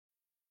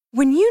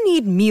When you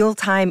need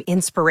mealtime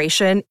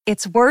inspiration,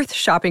 it's worth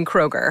shopping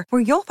Kroger,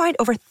 where you'll find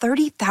over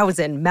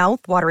 30,000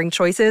 mouth-watering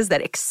choices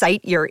that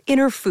excite your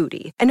inner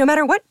foodie. And no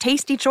matter what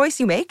tasty choice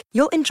you make,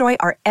 you'll enjoy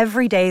our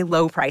everyday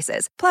low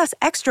prices, plus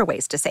extra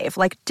ways to save,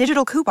 like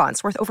digital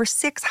coupons worth over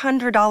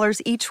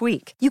 $600 each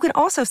week. You can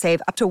also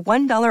save up to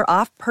 $1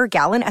 off per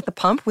gallon at the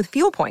pump with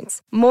fuel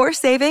points. More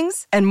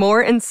savings and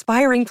more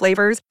inspiring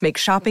flavors make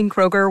shopping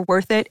Kroger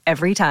worth it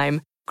every time.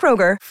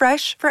 Kroger,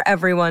 fresh for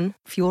everyone.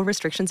 Fuel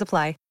restrictions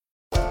apply.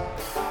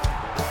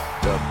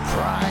 The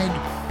pride,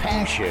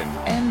 passion,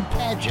 and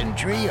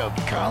pageantry of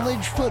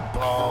college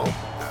football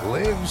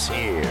lives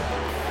here.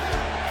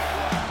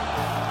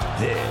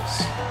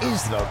 This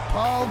is the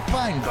Paul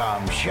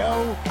Feinbaum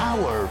Show,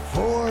 Hour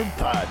 4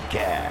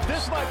 podcast.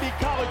 This might be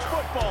college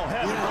football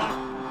heaven.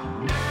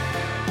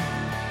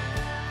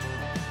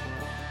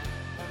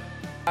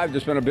 I've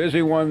just been a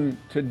busy one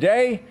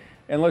today,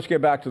 and let's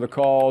get back to the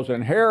calls.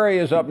 And Harry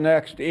is up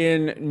next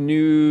in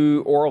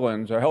New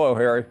Orleans. Hello,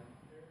 Harry.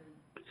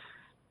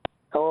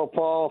 Hello,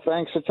 Paul.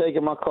 Thanks for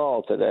taking my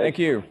call today. Thank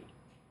you.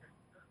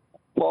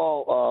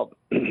 Paul,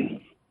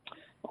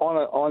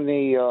 on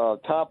the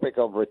topic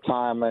of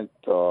retirement,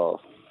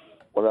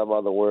 whatever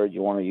other word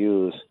you want to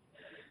use,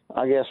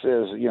 I guess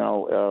there's,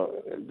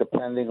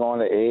 depending on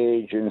the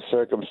age and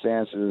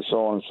circumstances and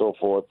so on and so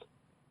forth,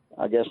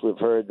 I guess we've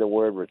heard the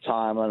word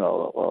retirement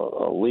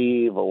or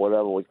leave or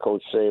whatever with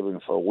Coach Saban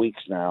for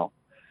weeks now.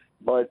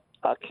 But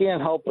I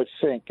can't help but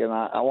think, and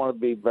I want to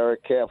be very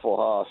careful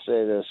how I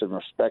say this and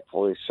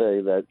respectfully say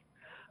that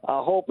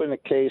I hope in the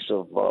case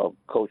of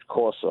Coach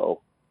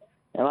Corso,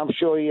 and I'm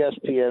sure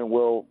ESPN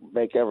will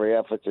make every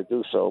effort to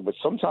do so, but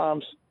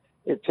sometimes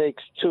it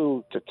takes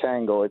two to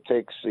tango. It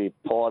takes the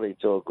party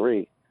to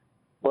agree.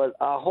 But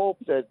I hope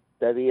that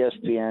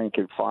ESPN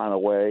can find a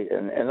way,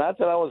 and not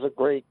that I was a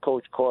great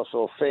Coach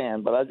Corso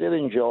fan, but I did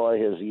enjoy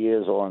his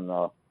years on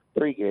the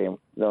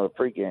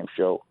pregame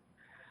show.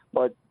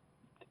 But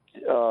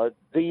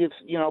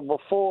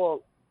before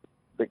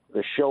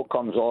the show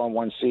comes on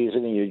one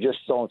season and you just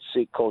don't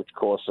see Coach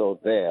Corso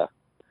there,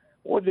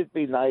 wouldn't it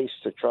be nice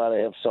to try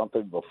to have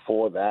something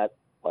before that,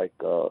 like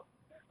a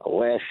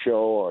last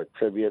show or a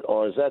tribute,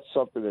 or is that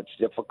something that's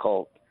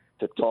difficult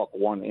to talk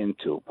one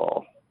into,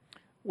 Paul?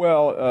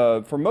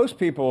 Well, for most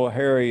people,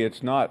 Harry,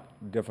 it's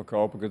not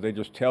difficult because they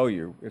just tell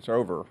you it's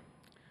over,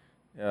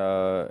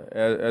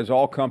 as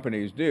all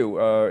companies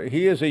do.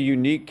 He is a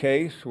unique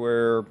case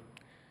where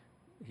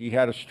he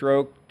had a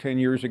stroke 10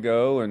 years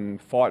ago and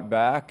fought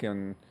back,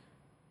 and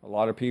a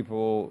lot of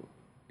people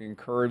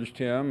encouraged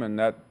him, and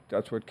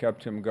that's what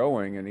kept him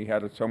going. And he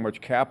had so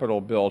much capital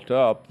built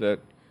up that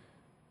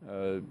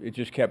it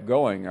just kept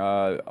going.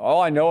 All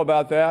I know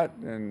about that,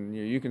 and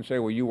you can say,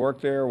 well, you work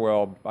there.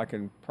 Well, I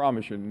can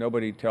promise you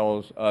nobody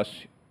tells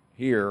us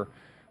here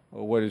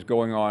what is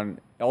going on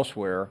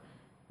elsewhere,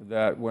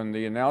 that when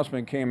the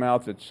announcement came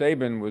out that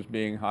Saban was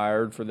being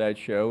hired for that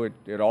show,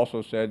 it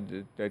also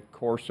said that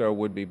Corso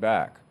would be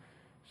back.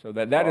 So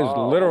that is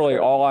literally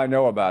all I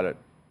know about it.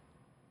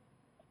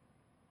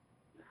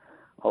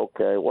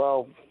 Okay,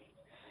 well,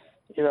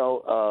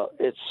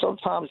 it's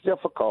sometimes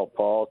difficult,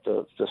 Paul,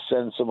 to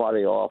send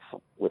somebody off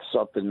with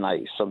something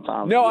nice.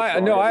 Sometimes. I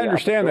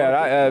understand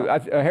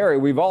that. Harry,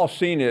 we've all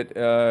seen it.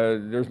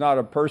 There's not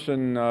a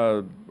person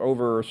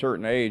over a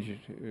certain age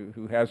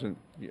who hasn't.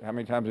 How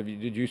many times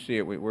did you see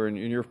it? We're in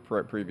your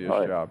previous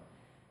job.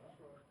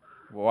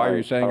 Well, why are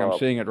you saying I'm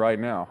seeing it right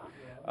now?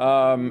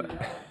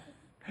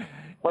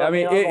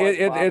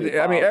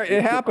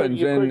 It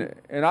happens,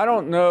 and I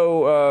don't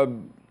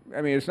know.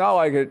 It's not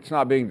like it's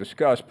not being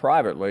discussed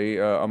privately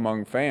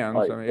among fans.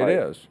 It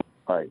is.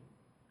 Right.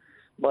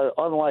 But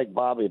unlike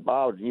Bobby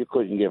Bowden, you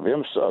couldn't give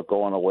him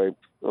going away.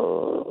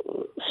 Well,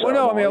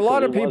 no, a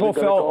lot of people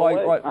felt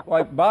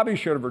like Bobby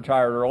should have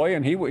retired early,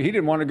 and he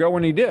didn't want to go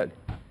when he did.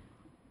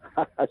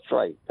 That's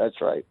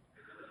right.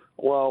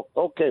 Well,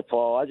 okay,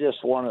 Paul. I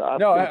just wanted.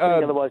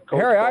 Harry,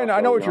 Corso,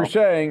 I know what you're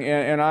saying,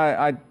 and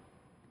I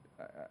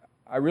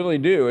really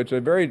do. It's a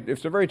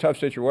very tough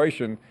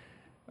situation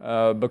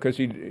because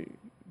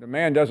the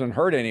man doesn't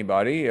hurt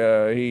anybody.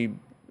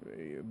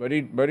 But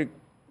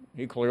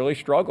he clearly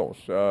struggles.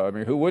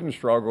 Who wouldn't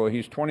struggle?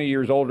 He's 20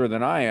 years older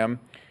than I am,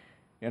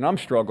 and I'm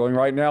struggling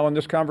right now in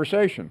this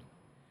conversation.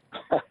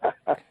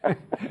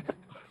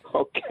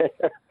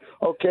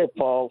 Okay,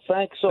 Paul.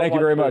 Thanks so much. Thank you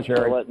very much,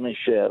 Harry. For letting me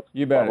share.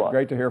 You bet. Bye-bye.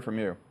 Great to hear from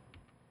you.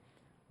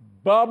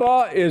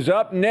 Bubba is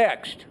up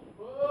next.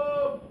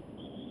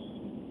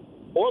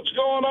 What's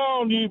going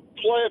on, you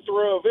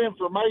plethora of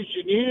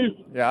information, you?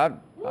 Yeah,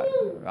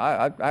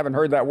 I haven't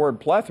heard that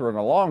word plethora in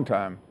a long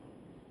time.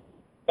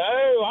 No,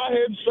 I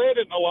hadn't said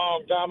it in a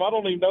long time. I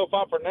don't even know if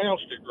I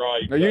pronounced it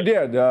right. No, you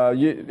did.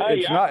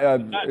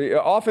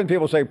 Often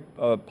people say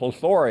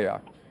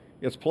plethora.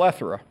 It's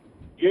plethora.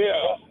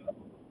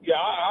 Yeah,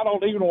 I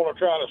don't even want to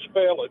try to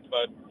spell it.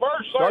 But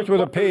first, starts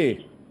with a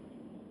P.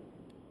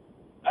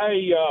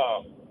 Hey,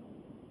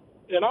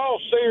 in all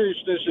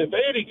seriousness, if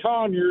Eddie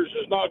Conyers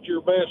is not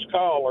your best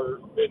caller,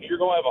 then you're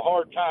going to have a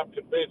hard time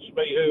convincing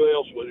me who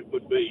else it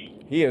would be.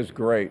 He is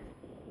great.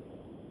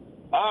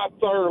 I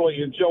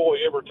thoroughly enjoy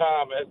every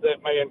time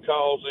that man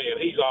calls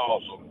in. He's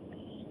awesome.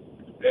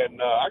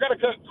 And I got a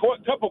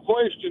couple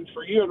questions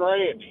for you and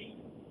Randy.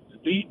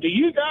 Do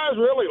you guys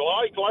really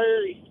like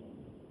Larry?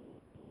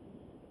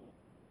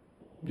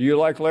 Do you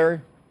like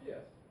Larry? Yes.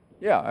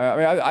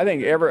 Yeah, I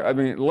think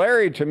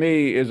Larry to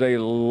me is a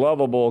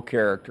lovable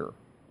character.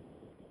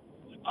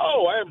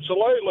 Oh,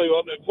 absolutely.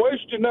 Well, the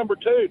question number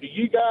 2, do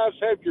you guys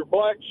have your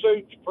black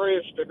suits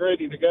pressed and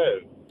ready to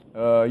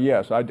go?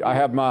 Yes, I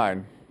have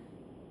mine.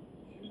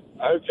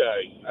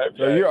 Okay.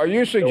 So are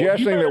you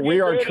suggesting that we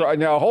are trying?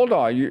 Now, hold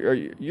on.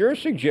 You're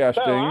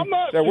suggesting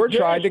that we're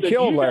trying to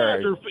kill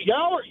Larry.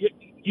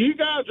 You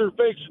guys are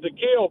fixing to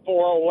kill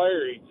poor old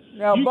Larry.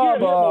 Now,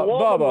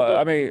 Bubba,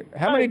 I mean,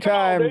 how many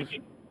times,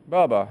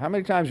 Bubba, how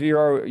many times you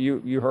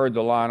heard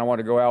the line, I want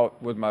to go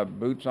out with my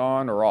boots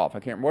on or off? I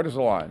can't remember. What is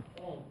the line?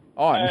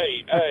 On.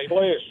 Hey,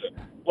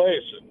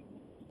 listen.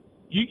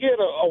 You get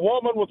a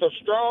woman with a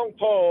strong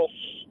pulse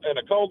and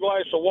a cold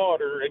glass of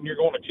water, and you're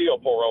going to kill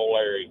poor old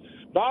Larry.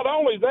 Not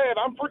only that,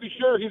 I'm pretty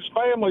sure his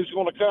family's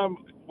going to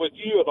come with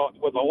you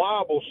with a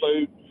libel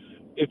suit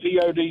if he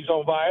ODs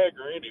on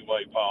Viagra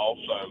anyway, Paul.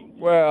 So,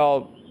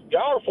 well,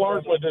 y'all are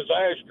flirting with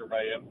disaster,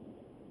 man.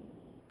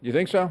 You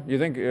think so? You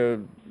think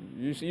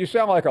you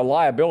sound like a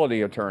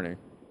liability attorney?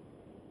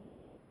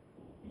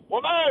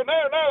 Well, no.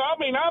 I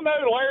mean, I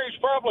know Larry's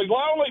probably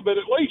lonely, but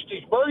at least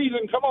he's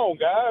breathing. Come on,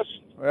 guys.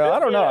 Well, I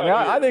don't know.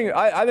 I mean,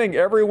 I think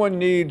everyone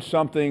needs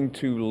something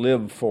to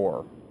live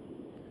for.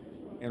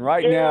 And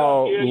right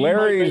now,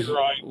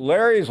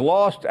 Larry's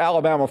lost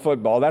Alabama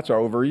football. That's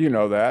over. You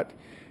know that.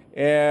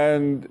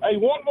 And hey,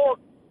 one more.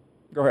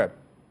 Go ahead.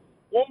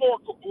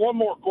 One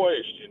more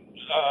question.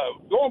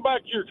 Going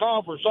back to your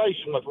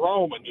conversation with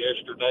Roman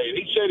yesterday,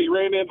 he said he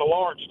ran into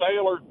Lawrence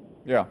Taylor.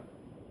 Yeah.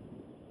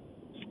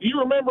 Do you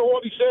remember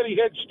what he said he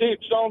had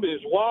stitched onto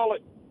his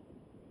wallet?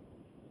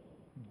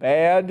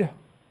 Bad.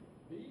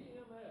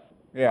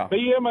 Yeah.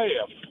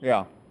 BMF.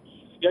 Yeah.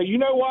 Yeah, you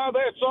know why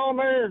that's on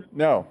there?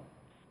 No.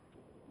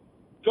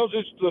 Because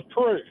it's the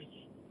truth.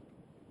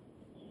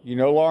 You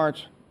know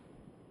Lawrence?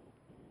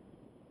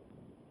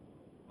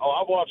 Oh,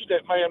 I've watched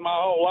that man my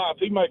whole life.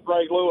 He made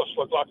Ray Lewis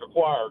look like a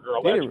choir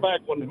girl. That's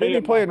back when did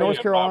he play at North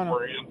Carolina?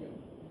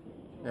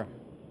 Yeah.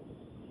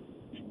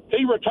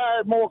 He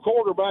retired more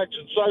quarterbacks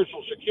than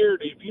Social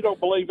Security. If you don't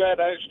believe that,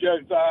 ask Joe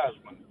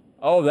Theismann.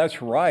 Oh,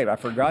 that's right. I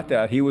forgot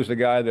that. He was the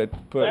guy that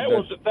put. That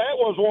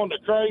was one of the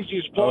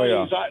craziest plays.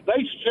 Oh, yeah.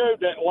 They showed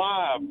that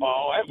live,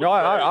 Paul. That was no,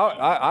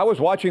 I was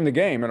watching the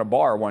game in a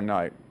bar one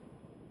night.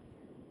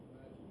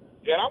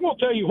 And I'm going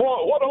to tell you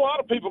what a lot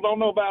of people don't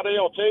know about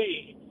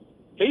LT.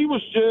 He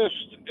was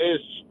just as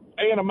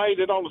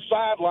animated on the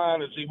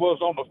sideline as he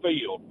was on the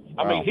field.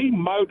 I mean, he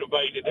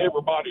motivated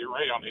everybody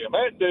around him.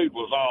 That dude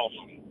was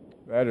awesome.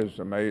 That is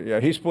amazing.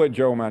 Yeah, he split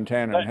Joe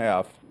Montana in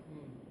half.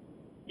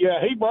 Yeah,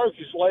 he broke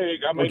his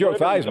leg. I mean, Joe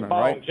Theismann, the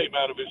bone right? Came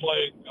out of his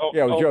leg.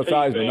 Yeah, it was Joe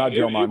Theismann, not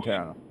Joe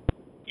Montana.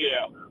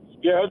 Yeah,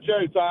 Joe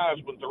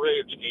Theismann, the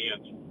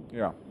Redskins.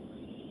 Yeah.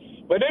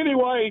 But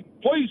anyway,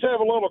 please have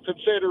a little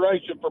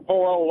consideration for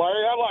poor old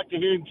Larry. I'd like to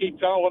hear him keep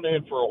calling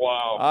in for a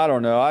while. I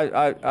don't know.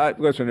 I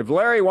listen. If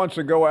Larry wants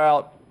to go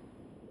out,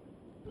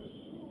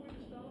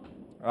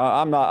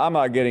 I'm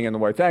not getting in the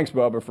way. Thanks,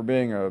 Bubba, for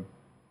being a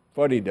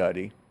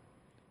fuddy-duddy.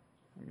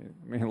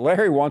 I mean,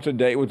 Larry wants a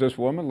date with this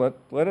woman. Let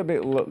it be.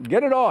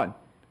 Get it on.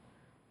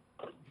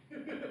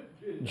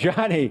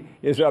 Johnny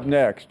is up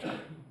next.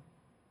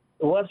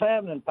 What's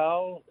happening,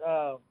 Paul?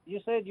 You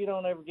said you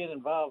don't ever get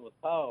involved with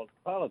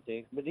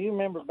politics, but do you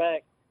remember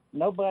back,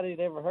 nobody had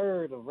ever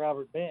heard of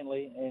Robert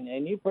Bentley,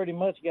 and you pretty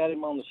much got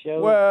him on the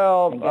show.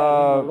 Well,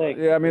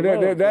 yeah, I mean,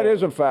 that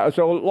is a fact.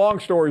 So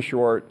long story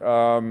short,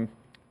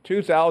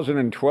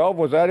 2012,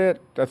 was that it?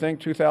 I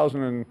think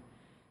 2000 and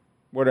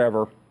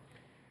whatever.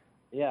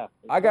 Yeah.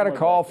 I got a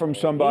call from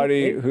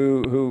somebody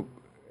who,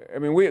 I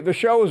mean, the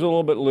show was a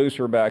little bit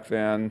looser back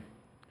then.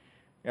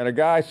 And a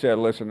guy said,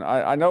 listen,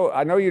 I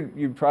know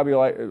you'd probably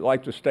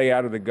like to stay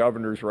out of the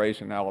governor's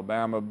race in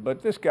Alabama,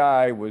 but this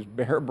guy was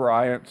Bear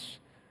Bryant's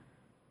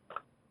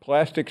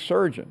plastic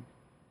surgeon.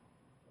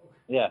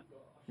 Yeah.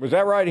 Was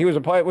that right?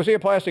 Was he a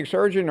plastic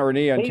surgeon or an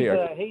ENT?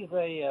 He's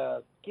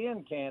a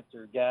skin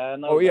cancer guy.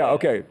 Oh, yeah,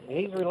 okay.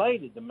 He's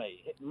related to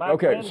me. My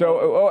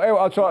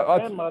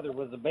grandmother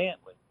was a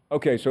Bentley.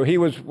 Okay, so he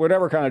was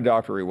whatever kind of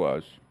doctor he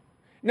was.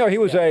 No, he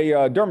was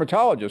a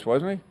dermatologist,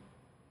 wasn't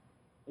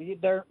he?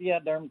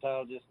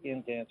 Dermatologist,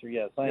 skin cancer,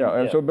 same.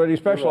 Yeah, so but he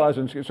specialized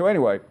in skin. So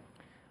anyway,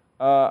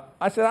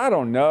 I said, I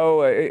don't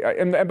know.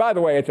 And by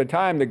the way, at the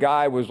time, the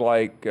guy was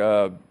like,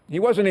 he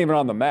wasn't even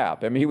on the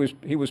map. I mean,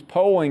 he was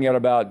polling at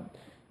about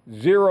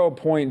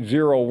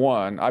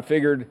 0.01. I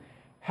figured,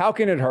 how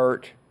can it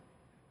hurt?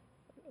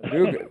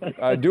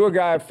 Do a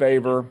guy a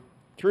favor.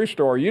 True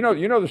story. You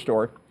know the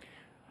story.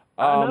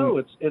 I know,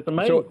 it's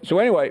amazing. So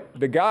anyway,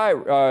 the guy,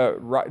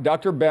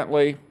 Dr.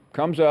 Bentley,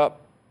 comes up.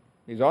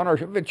 He's on our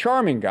show. A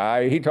charming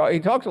guy. He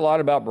talks a lot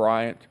about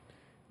Bryant,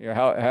 you know,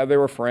 how they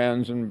were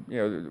friends, and you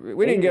know,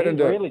 we didn't get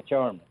into really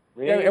charming.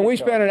 Really, and we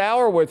spent an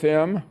hour with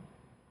him,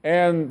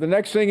 and the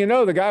next thing you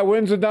know, the guy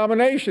wins the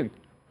nomination.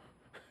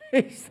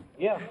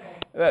 Yeah.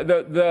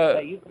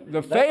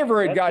 The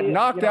favorite got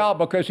knocked out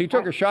because he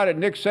took a shot at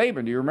Nick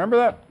Saban. Do you remember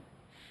that?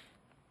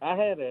 I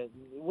had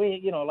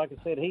like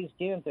I said, he's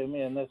kin to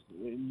me, and this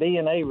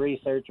DNA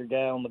researcher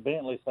guy on the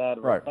Bentley side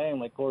of our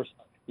family. Of course,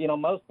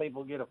 most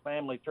people get a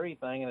family tree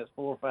thing, and it's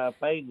 4 or 5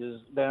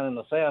 pages. Down in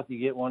the South, you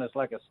get one. It's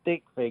like a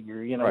stick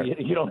figure. You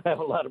don't have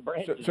a lot of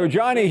branches. So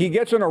Johnny, he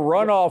gets in a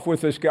runoff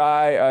with this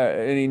guy,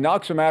 and he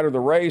knocks him out of the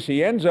race.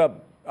 He ends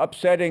up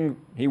upsetting.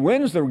 He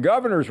wins the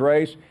governor's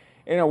race,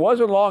 and it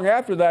wasn't long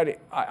after that.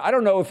 I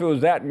don't know if it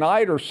was that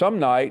night or some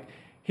night.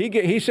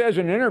 He says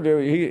in an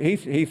interview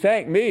he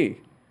thanked me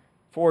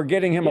for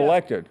getting him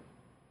elected.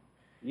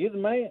 You're the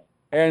man.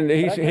 And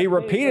he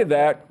repeated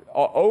that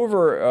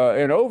over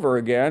and over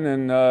again.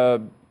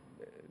 And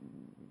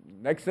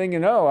next thing you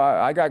know,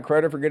 I got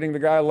credit for getting the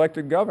guy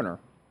elected governor.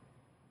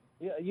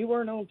 Yeah, you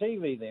weren't on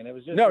TV then. It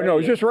was just no, radio. it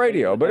was just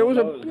radio. But it was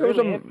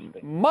really a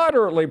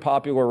moderately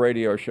popular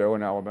radio show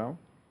in Alabama.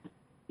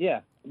 Yeah,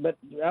 but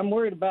I'm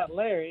worried about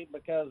Larry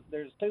because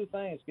there's 2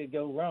 things could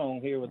go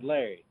wrong here with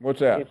Larry.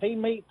 What's that? If he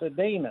meets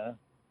Adina.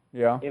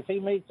 Yeah. If he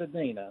meets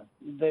Adina,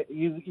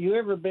 you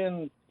ever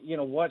been,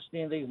 watched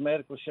any of these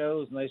medical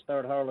shows and they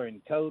start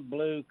hollering code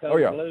blue,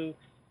 code blue?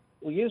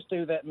 Well, used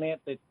to that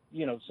meant that,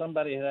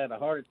 somebody had a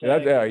heart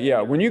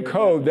attack. When you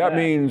code, that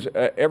means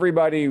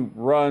everybody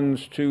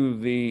runs to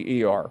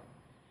the ER.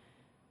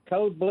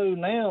 Code blue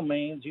now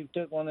means you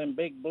took one of them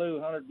big blue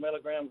 100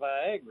 milligram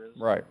Viagras.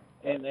 Right.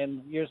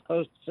 And you're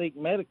supposed to seek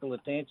medical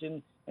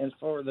attention. And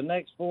for the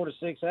next 4 to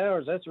 6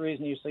 hours, that's the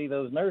reason you see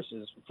those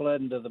nurses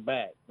flooding to the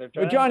back. But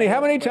Johnny, how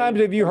many times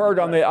have you heard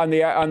on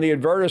the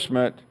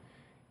advertisement,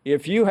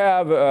 if you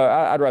have,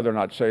 I'd rather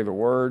not say the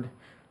word,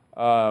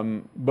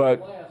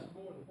 but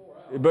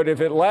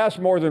if it lasts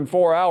more than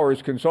 4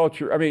 hours, consult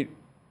your. I mean,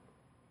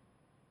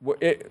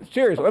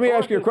 seriously, let me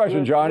ask you a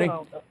question, Johnny.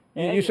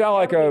 You sound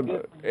like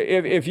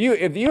if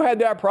you had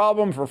that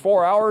problem for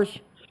 4 hours,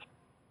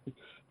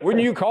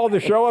 wouldn't you call the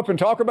show up and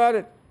talk about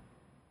it?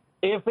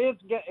 Hey,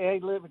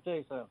 let me tell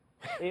you something.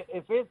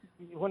 If it's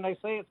when they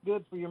say it's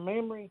good for your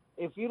memory,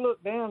 if you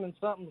look down and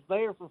something's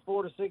there for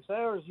 4 to 6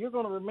 hours, you're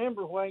going to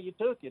remember why you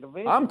took it.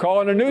 Eventually, I'm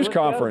calling a news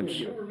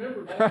conference.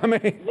 I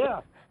mean, yeah.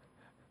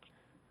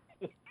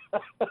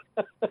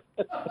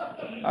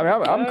 I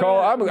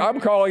mean,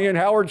 I'm calling in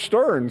Howard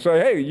Stern. Say,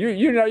 hey,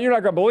 you're not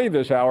going to believe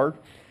this, Howard.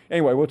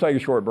 Anyway, we'll take a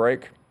short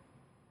break.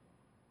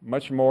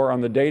 Much more on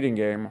the dating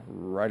game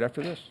right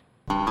after this.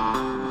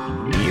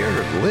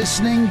 You're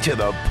listening to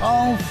the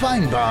Paul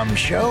Feinbaum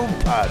Show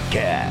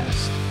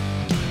podcast.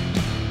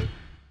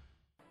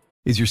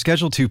 Is your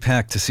schedule too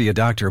packed to see a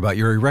doctor about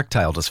your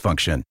erectile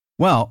dysfunction?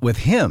 Well, with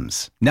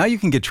Hims, now you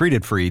can get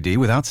treated for ED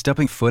without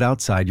stepping foot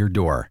outside your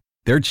door.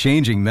 They're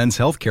changing men's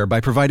healthcare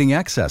by providing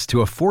access to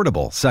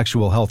affordable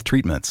sexual health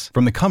treatments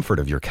from the comfort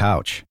of your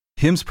couch.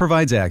 Hims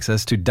provides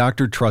access to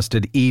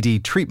doctor-trusted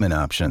ED treatment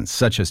options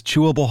such as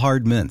chewable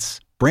hard mints,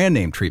 brand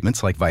name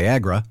treatments like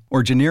Viagra,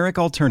 or generic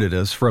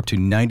alternatives for up to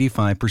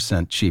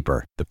 95%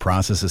 cheaper. The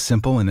process is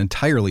simple and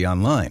entirely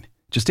online.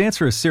 Just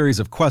answer a series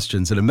of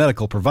questions and a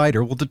medical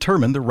provider will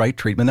determine the right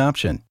treatment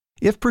option.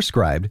 If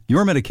prescribed,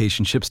 your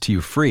medication ships to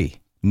you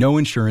free. No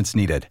insurance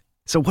needed.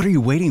 So what are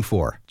you waiting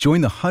for? Join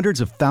the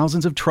hundreds of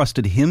thousands of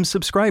trusted Hims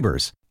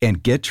subscribers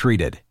and get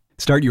treated.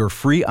 Start your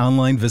free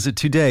online visit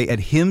today at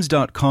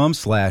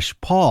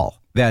hims.com/Paul.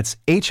 That's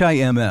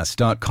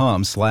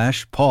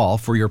HIMS.com/Paul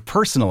for your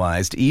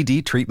personalized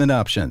ED treatment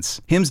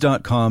options.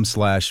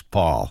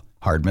 HIMS.com/Paul.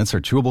 Hard mints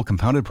are chewable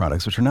compounded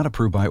products which are not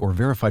approved by or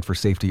verified for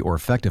safety or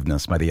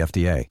effectiveness by the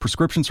FDA.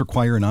 Prescriptions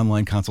require an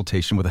online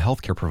consultation with a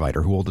healthcare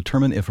provider who will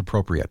determine if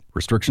appropriate.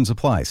 Restrictions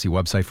apply. See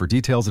website for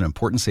details and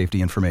important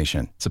safety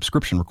information.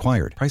 Subscription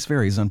required. Price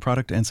varies on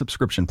product and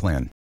subscription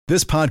plan.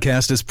 This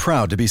podcast is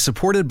proud to be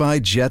supported by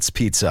Jets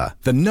Pizza,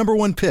 the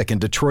 #1 pick in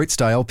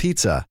Detroit-style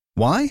pizza.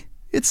 Why?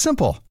 It's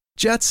simple.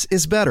 Jets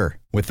is better.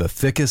 With the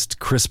thickest,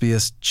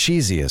 crispiest,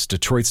 cheesiest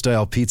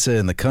Detroit-style pizza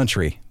in the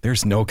country,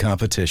 there's no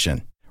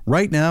competition.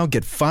 Right now,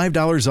 get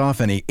 $5 off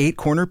any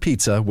 8-corner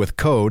pizza with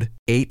code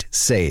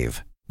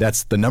 8SAVE.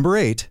 That's the number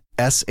 8,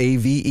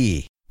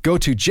 SAVE. Go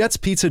to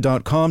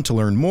jetspizza.com to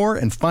learn more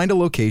and find a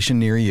location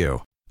near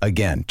you.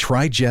 Again,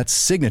 try Jet's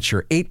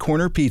signature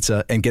 8-corner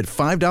pizza and get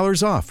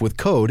 $5 off with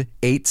code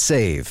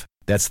 8SAVE.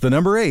 That's the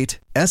number 8,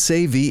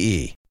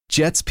 SAVE.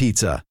 Jet's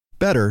Pizza.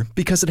 Better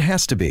because it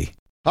has to be.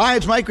 Hi,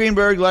 it's Mike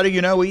Greenberg letting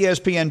you know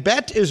ESPN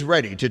Bet is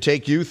ready to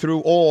take you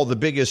through all the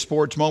biggest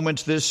sports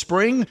moments this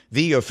spring.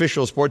 The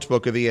official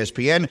sportsbook of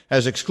ESPN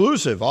has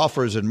exclusive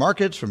offers and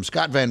markets from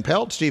Scott Van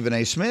Pelt, Stephen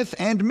A. Smith,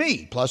 and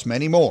me, plus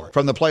many more.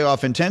 From the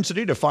playoff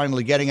intensity to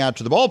finally getting out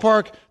to the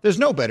ballpark, there's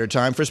no better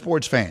time for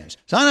sports fans.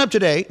 Sign up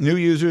today. New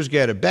users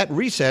get a bet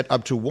reset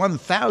up to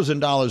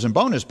 $1,000 in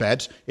bonus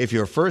bets if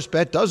your first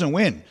bet doesn't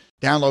win.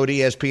 Download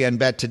ESPN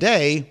Bet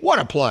today. What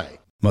a play.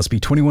 Must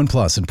be 21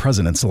 plus and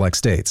present in select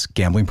states.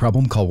 Gambling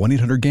problem? Call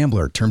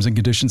 1-800-GAMBLER. Terms and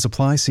conditions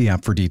apply. See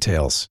app for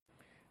details.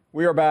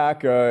 We are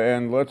back,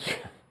 and let's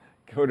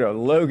go to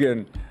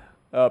Logan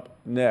up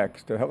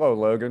next. Hello,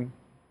 Logan.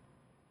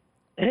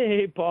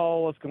 Hey,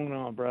 Paul. What's going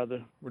on,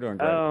 brother? We're doing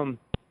great.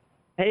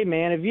 Hey,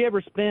 man, have you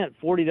ever spent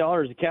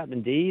 $40 at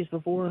Captain D's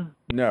before?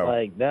 No.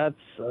 Like, that's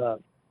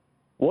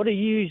what do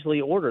you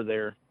usually order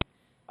there?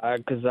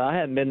 Because I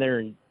hadn't been there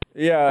in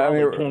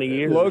probably 20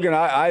 years. Logan,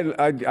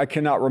 I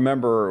cannot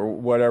remember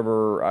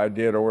whatever I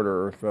did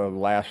order the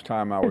last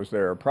time I was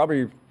there.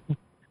 Probably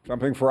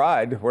something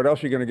fried. What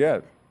else are you going to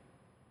get?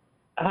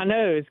 I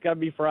know. It's got to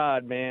be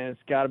fried, man.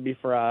 It's got to be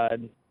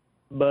fried.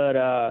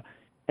 But,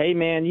 hey,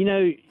 man, you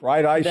know.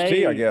 Fried iced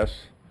tea, I guess.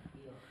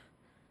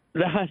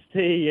 Iced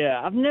tea,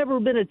 yeah. I've never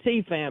been a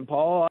tea fan,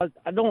 Paul.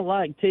 I don't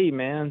like tea,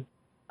 man.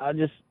 I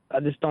just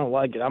don't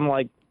like it. I'm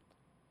like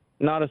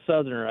not a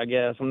Southerner, I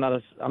guess. I'm not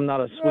a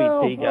sweet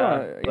tea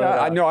guy.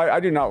 Yeah, I know. I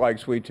do not like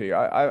sweet tea.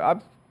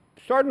 I've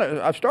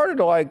started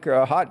to like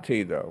hot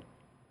tea though.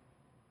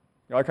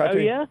 You like hot tea?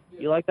 Oh yeah,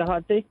 you like the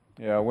hot tea?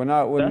 Yeah. When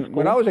I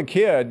was a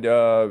kid,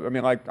 I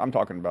mean, like I'm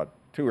talking about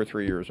 2 or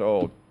 3 years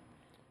old.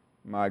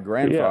 My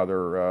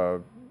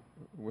grandfather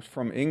was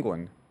from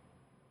England.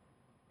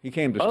 He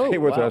came to stay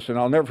with us, and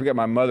I'll never forget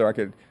my mother.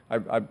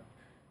 I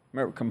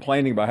remember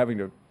complaining about having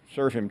to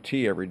serve him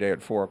tea every day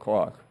at 4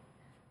 o'clock.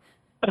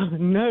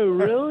 No,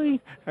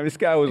 really? And this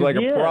guy was like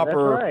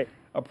a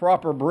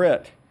proper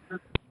Brit.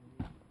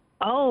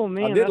 Oh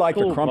man, I did like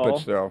cool, the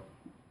crumpets Paul. though.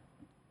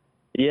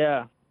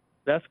 Yeah,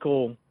 that's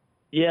cool.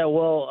 Yeah,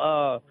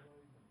 well,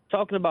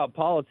 talking about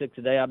politics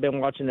today, I've been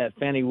watching that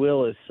Fani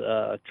Willis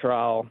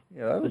trial,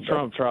 the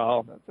Trump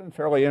trial. That's been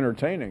fairly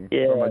entertaining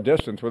from a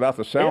distance without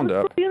the sound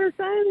up. It was pretty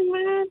entertaining,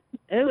 man.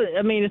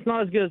 I mean, it's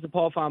not as good as the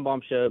Paul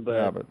Feinbaum show,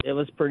 but it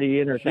was pretty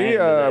entertaining.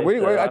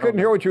 I couldn't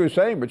hear what she was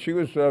saying, but she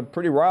was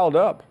pretty riled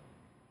up.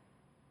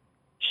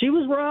 She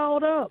was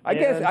riled up. I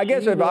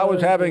guess if I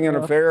was having an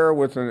affair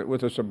with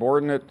a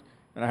subordinate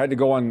and I had to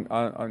go on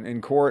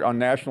in court on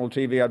national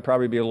TV, I'd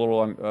probably be a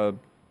little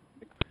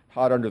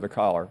hot under the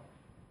collar.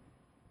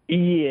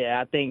 Yeah,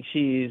 I think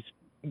she's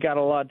got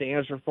a lot to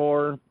answer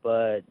for,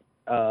 but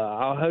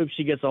I hope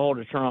she gets a hold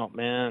of Trump,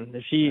 man.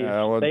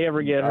 If they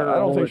ever get her, I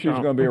don't think she's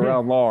going to be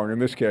around long in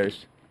this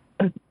case.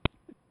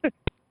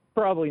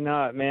 Probably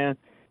not, man.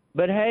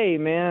 But hey,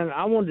 man,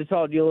 I wanted to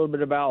talk to you a little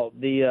bit about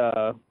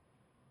the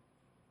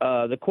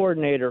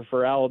coordinator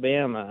for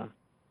Alabama.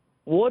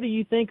 What do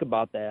you think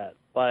about that?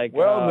 Like,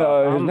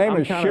 his name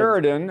is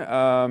Sheridan,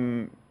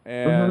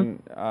 and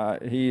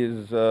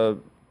his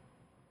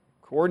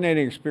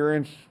coordinating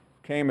experience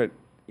came at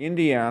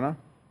Indiana.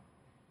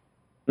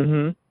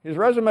 Mm-hmm. His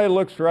resume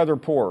looks rather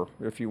poor,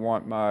 if you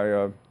want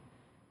my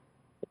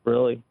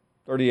really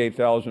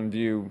 38,000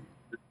 view.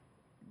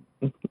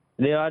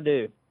 Yeah, I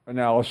do.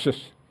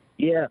 Analysis.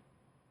 Yeah.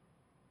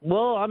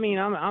 Well, I mean,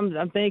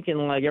 I'm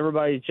thinking like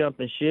everybody's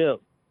jumping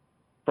ship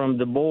from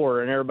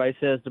DeBoer, and everybody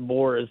says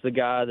DeBoer is the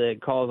guy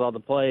that calls all the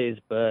plays,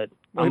 but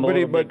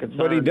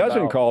he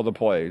doesn't call the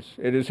plays.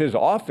 It is his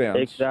offense.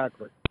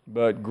 Exactly.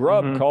 But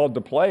Grubb called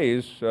the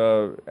plays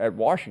at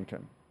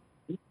Washington.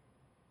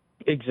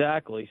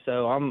 Exactly.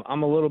 So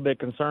I'm a little bit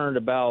concerned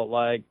about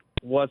like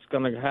what's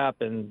going to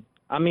happen.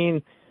 I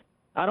mean,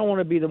 I don't want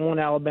to be the one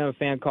Alabama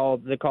fan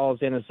that calls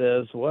in and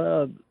says,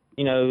 well,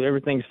 you know,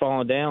 everything's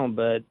falling down.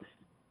 But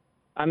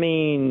I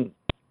mean,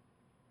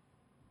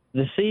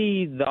 to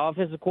see the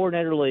offensive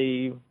coordinator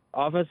leave,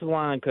 offensive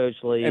line coach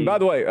leave. And by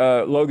the way,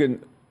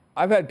 Logan,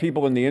 I've had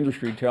people in the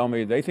industry tell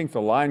me they think the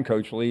line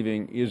coach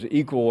leaving is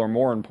equal or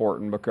more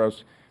important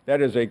because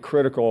that is a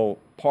critical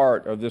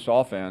part of this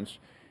offense.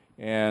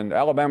 And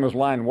Alabama's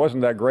line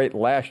wasn't that great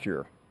last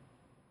year.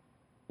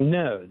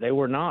 No, they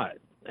were not.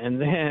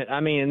 And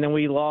then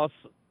we lost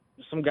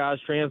some guys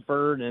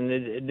transferred, and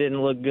it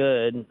didn't look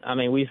good. I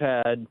mean, we've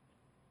had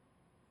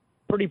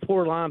pretty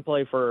poor line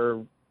play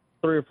for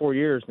 3 or 4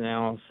 years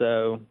now.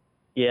 So,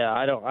 yeah,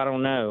 I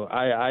don't know.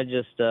 I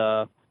just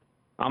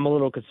I'm a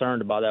little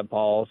concerned about that,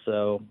 Paul.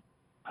 So,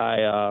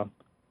 I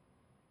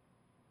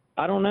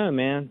don't know,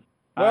 man.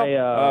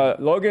 Well,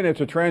 Logan,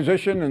 it's a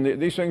transition,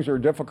 and these things are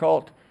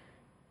difficult.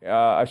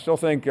 I still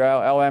think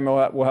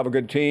Alabama will have a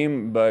good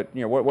team, but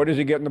you know, what does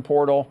he get in the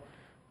portal?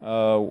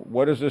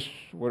 What is this?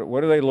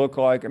 What do they look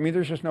like? I mean,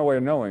 there's just no way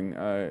of knowing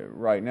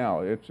right now.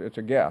 It's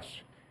a guess.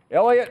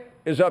 Elliot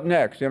is up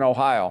next in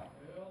Ohio.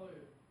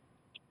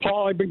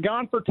 Paul, I've been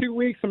gone for 2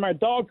 weeks, and my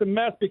dog's a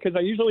mess because I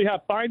usually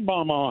have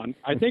Feinbaum on.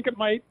 I think it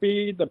might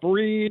be the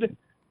breed.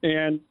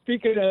 And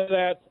speaking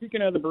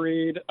of the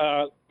breed,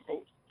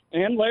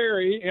 and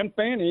Larry and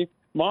Fanny,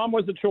 Mom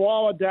was a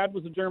Chihuahua, Dad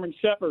was a German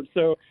Shepherd.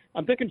 So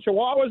I'm thinking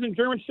Chihuahuas and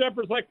German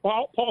Shepherds like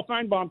Paul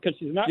Feinbaum because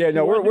she's not. Yeah,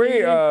 no,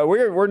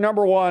 we're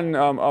number one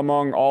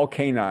among all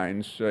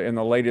canines in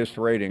the latest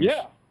ratings.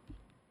 Yeah,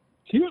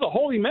 she was a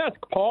holy mess,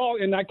 Paul.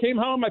 And I came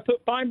home, I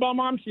put Feinbaum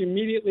on. She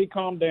immediately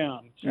calmed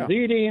down. She's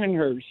eating, and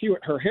her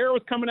hair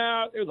was coming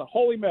out. It was a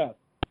holy mess.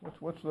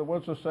 What's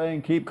the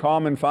saying? Keep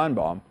calm and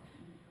Feinbaum.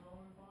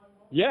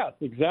 Yes,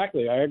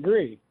 exactly. I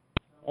agree.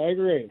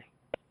 So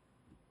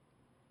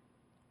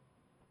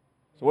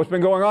what's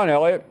been going on,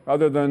 Elliot,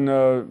 other than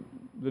the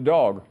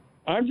dog?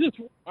 I'm just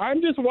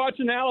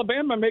watching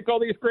Alabama make all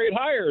these great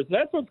hires.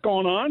 That's what's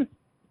going on.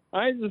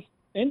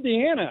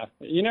 Indiana.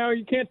 You know,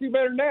 you can't do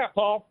better than that,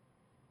 Paul.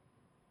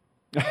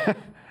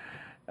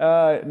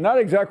 Not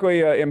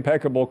exactly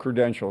impeccable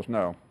credentials,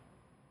 no.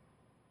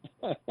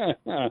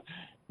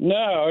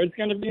 No, it's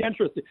going to be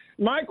interesting.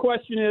 My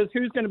question is,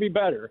 who's going to be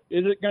better?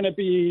 Is it going to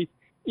be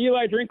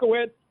Eli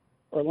Drinkowitz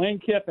or Lane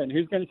Kiffin?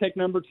 Who's going to take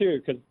number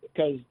 2?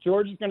 Because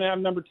George is going to have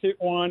number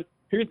 1.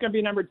 Who's going to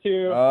be number 2?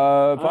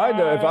 If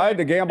I had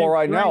to gamble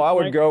right now, I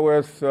would go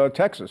with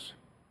Texas.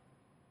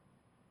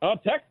 Oh,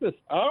 Texas.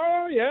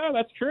 Oh, yeah,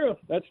 that's true.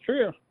 That's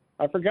true.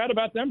 I forgot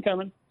about them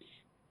coming.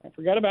 It's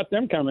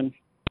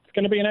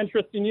going to be an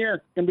interesting year.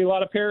 It's going to be a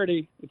lot of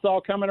parity. It's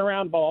all coming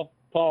around, Paul.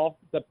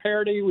 The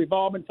parity we've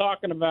all been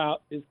talking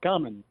about is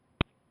coming.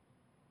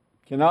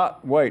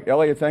 Cannot wait.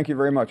 Elliot, thank you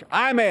very much.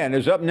 I-Man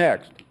is up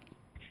next.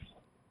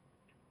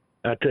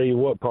 I tell you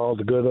what, Paul,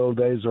 the good old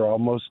days are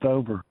almost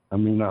over. I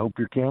mean, I hope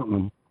you're counting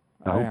them.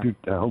 I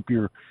hope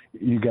you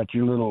got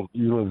your little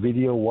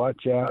video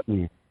watch out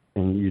and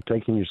you're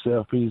taking your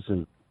selfies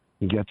and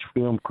you got your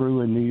film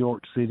crew in New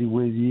York City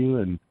with you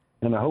and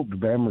I hope the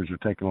Bammers are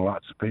taking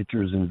lots of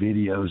pictures and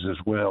videos as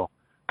well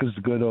because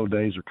the good old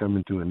days are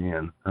coming to an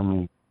end. I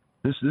mean,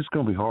 this is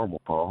going to be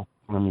horrible, Paul.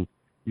 I mean,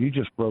 you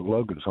just broke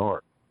Logan's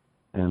heart.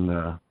 And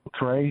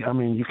Trey, I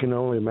mean, you can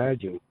only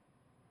imagine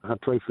how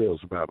Trey feels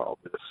about all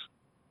this.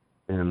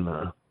 And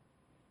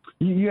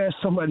you asked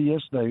somebody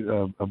yesterday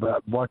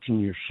about watching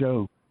your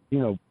show,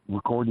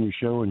 recording your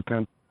show, and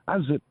I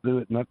zipped through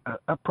it, and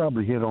I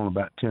probably hit on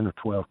about 10 or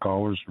 12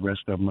 callers. The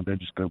rest of them, they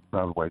just go,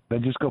 by the way, they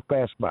just go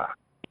fast by.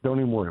 Don't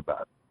even worry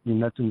about it.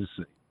 Nothing to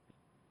see.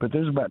 But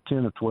there's about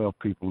 10 or 12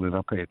 people that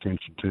I pay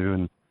attention to,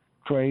 and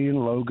Trey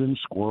and Logan,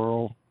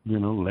 Squirrel,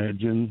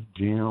 Legend,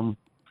 Jim,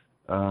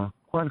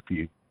 quite a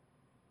few.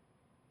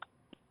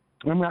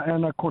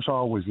 And of course, I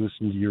always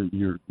listen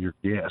to your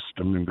guest.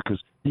 I mean,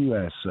 because you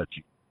ask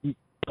such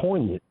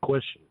poignant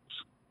questions.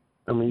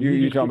 I mean,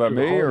 you talking about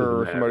me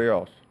or somebody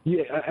else?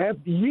 Yeah,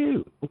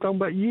 you. I'm talking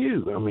about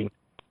you. I mean,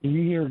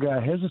 you hear a guy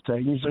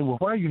hesitate, and you say, "Well,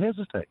 why are you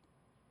hesitating?"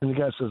 And the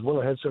guy says,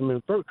 "Well, I had something in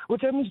the throat." Well,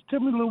 that means tell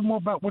me a little more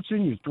about what's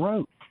in your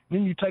throat. And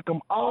then you take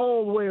them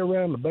all the way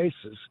around the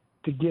bases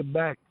to get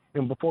back,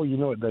 and before you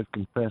know it, they've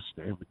confessed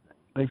to everything.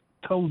 They've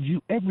told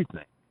you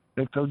everything.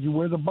 They've told you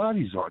where the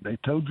bodies are. They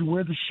told you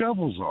where the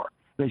shovels are.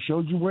 They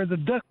showed you where the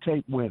duct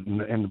tape went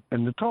and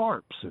the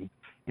tarps.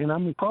 And I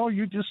mean, Paul,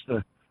 you're just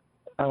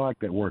I like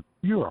that word.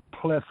 You're a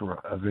plethora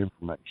of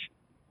information.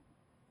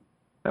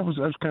 That was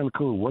kind of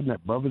cool. Wasn't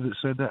that Bubba that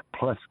said that?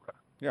 Plethora.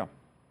 Yeah.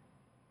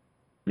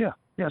 Yeah.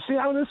 Yeah. See,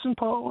 I listen,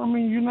 Paul. I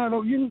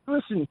mean,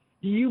 listen,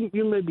 you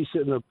may be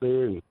sitting up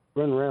there and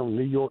running around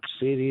New York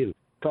City and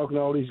talking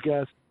to all these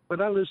guys,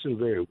 but I listen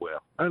very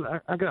well.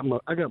 I got my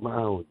eye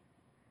on you.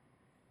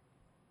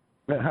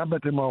 How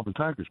about them Auburn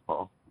Tigers,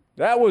 Paul?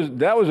 That was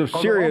a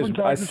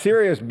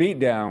serious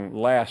beatdown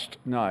last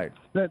night.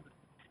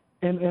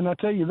 And I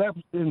tell you that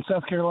in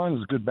South Carolina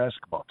is a good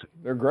basketball team.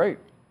 They're great.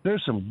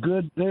 There's some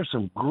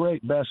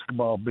great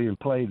basketball being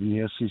played in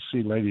the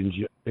SEC,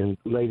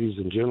 ladies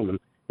and gentlemen.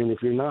 And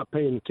if you're not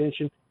paying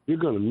attention, you're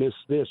going to miss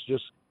this.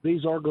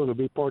 These are going to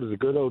be part of the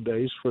good old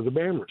days for the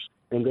Bammers,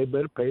 and they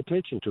better pay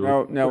attention to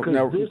it. Now,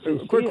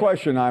 quick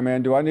question,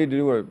 man. Do I need to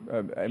do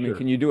Sure.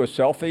 Can you do a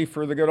selfie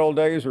for the good old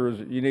days, or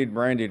you need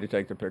Brandy to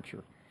take the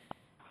picture?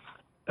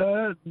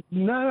 No,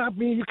 I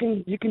mean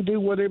you can do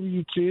whatever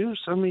you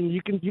choose. I mean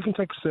you can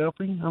take a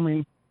selfie. I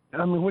mean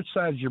which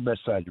side is your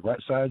best side? Your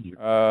right side? Your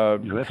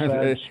left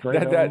side?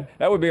 Straight on?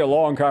 That would be a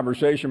long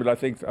conversation, but I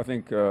think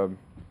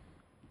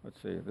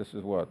let's see. This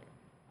is what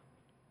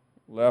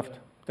left.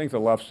 I think the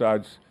left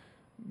side's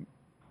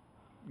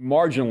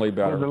marginally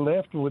better. Well, the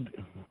left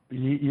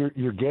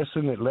you're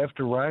guessing at left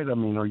or right? I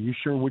mean, are you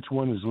sure which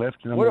one is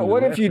left?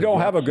 What if you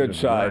don't have a good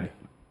side? Right.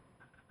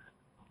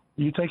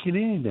 You take it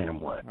any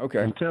damn way.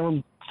 Okay. And tell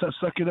them,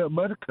 suck it up,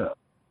 Buttercup.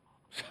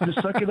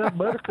 Just suck it up,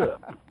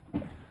 Buttercup.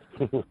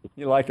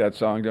 You like that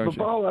song, don't you?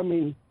 But Paul, I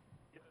mean,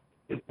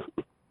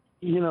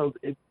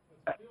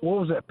 what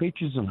was that,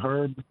 Peaches and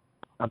Herb?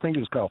 I think it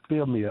was called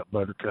Fill Me Up,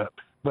 Buttercup.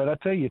 But I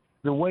tell you,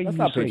 the way That's you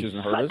not say, Peaches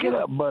and Herb, suck it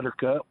up,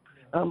 Buttercup,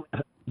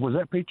 was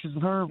that Peaches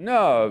and Herb?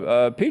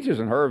 No, Peaches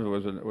and Herb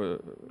was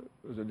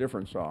a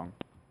different song.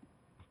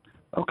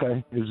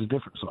 Okay, it was a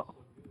different song.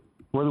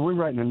 Well, we're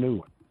writing a new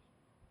one.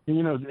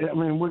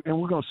 And,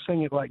 we're going to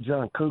sing it like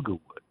John Cougar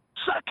would.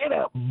 Suck it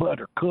up,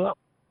 Buttercup.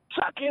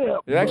 Suck it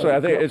up. Actually, I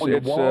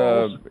think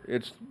Buttercup,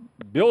 it's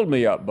Build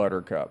Me Up,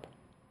 Buttercup.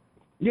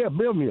 Yeah,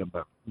 Build Me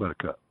Up,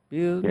 Buttercup.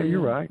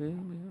 You're right.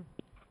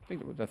 I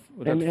think was that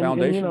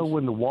Foundation. And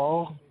when the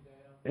wall,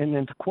 and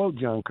then to quote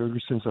John Cougar,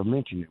 since I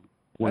mentioned him,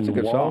 when the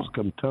walls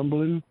come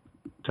tumbling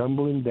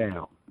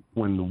down,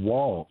 when the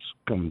walls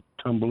come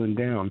tumbling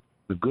down,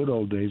 the good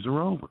old days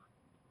are over.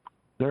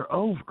 They're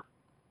over.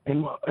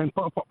 And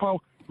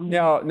Paul.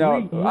 Now,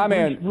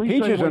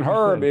 Peaches and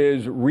Herb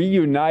is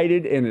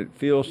reunited, and it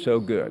feels so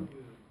good.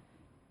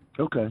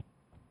 Okay.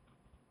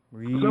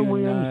 Reunited. So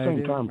we're in the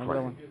same time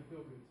frame.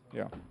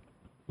 Yeah.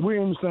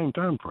 We're in the same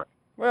time frame.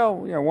 Well,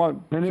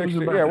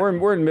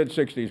 we're in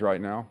mid-60s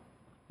right now.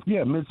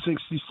 Yeah,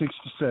 mid-60s,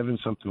 67,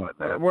 something like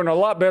that. When a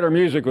lot better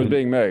music was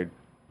being made.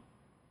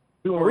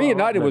 Well,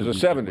 Reunited was the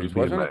 70s,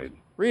 wasn't it?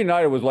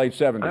 Reunited was late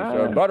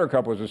 70s.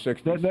 Buttercup was the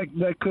 60s.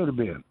 That could have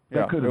been.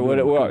 Yeah, could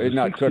it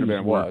not could have been.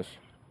 It was.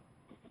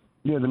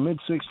 Yeah, the mid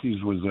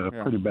 '60s was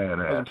pretty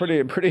badass.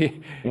 It was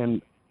pretty.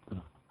 And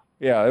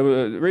yeah, it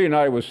was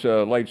Reunited was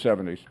late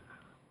 70s.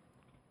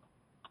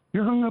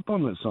 You're hung up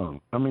on that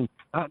song. I mean,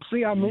 I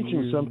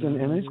mentioned something,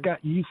 and it's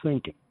got you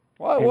thinking.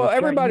 Well,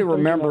 everybody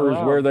remembers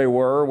where they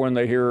were when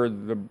they hear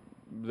the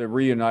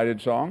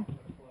Reunited song.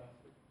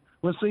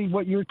 Well, see,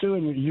 what you're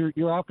doing, you're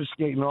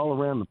obfuscating all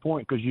around the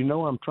point, because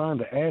I'm trying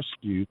to ask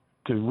you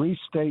to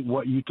restate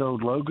what you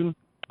told Logan,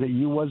 that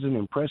you wasn't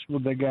impressed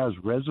with that guy's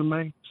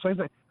resume. Say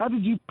that. How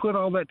did you put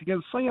all that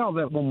together? Say all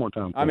that one more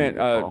time. I mean,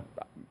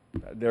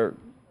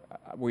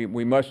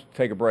 we must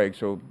take a break.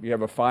 So you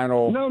have a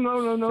final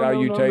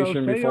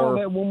salutation Say before. all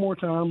that one more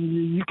time.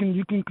 You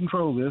can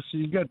control this.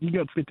 You got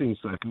 15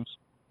 seconds.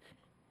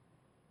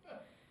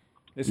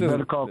 This you is,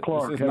 better call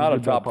Clark. This is not a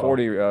top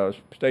 40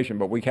 station,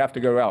 but we have to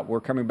go out.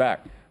 We're coming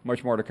back.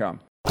 Much more to come.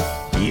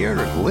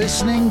 You're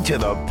listening to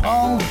the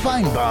Paul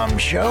Feinbaum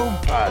Show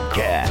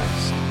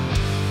podcast.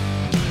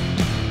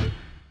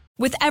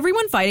 With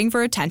everyone fighting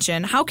for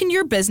attention, how can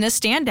your business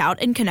stand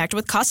out and connect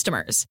with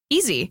customers?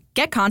 Easy.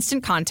 Get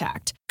Constant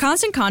Contact.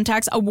 Constant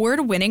Contact's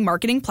award-winning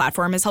marketing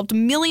platform has helped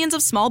millions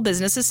of small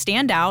businesses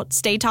stand out,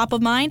 stay top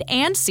of mind,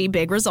 and see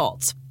big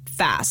results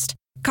fast.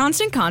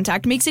 Constant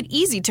Contact makes it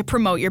easy to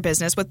promote your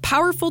business with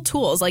powerful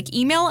tools like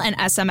email and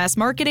SMS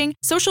marketing,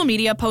 social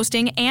media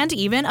posting, and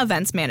even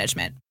events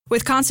management.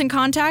 With Constant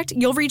Contact,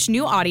 you'll reach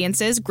new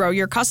audiences, grow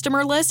your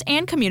customer list,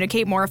 and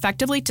communicate more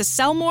effectively to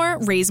sell more,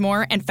 raise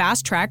more, and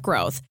fast-track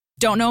growth.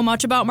 Don't know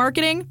much about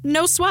marketing?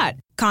 No sweat.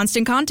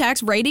 Constant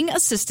Contact's writing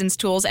assistance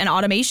tools and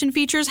automation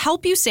features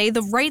help you say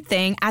the right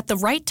thing at the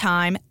right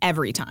time,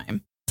 every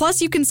time. Plus,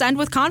 you can send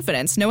with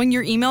confidence, knowing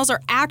your emails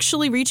are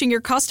actually reaching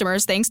your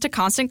customers thanks to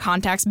Constant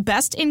Contact's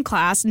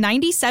best-in-class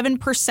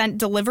 97%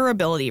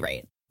 deliverability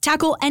rate.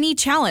 Tackle any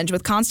challenge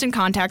with Constant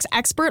Contact's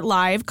expert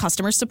live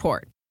customer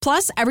support.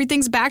 Plus,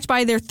 everything's backed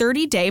by their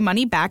 30-day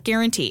money-back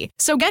guarantee.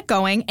 So get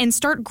going and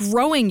start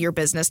growing your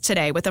business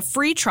today with a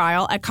free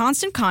trial at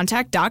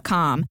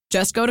ConstantContact.com.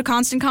 Just go to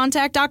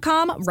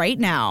ConstantContact.com right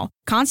now.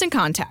 Constant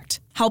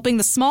Contact, helping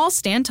the small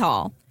stand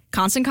tall.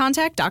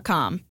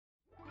 ConstantContact.com.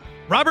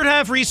 Robert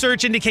Half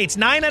research indicates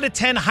 9 out of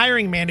 10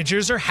 hiring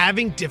managers are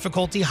having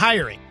difficulty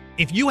hiring.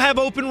 If you have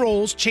open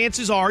roles,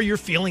 chances are you're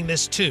feeling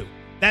this too.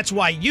 That's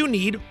why you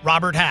need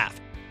Robert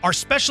Half. Our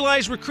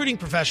specialized recruiting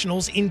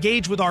professionals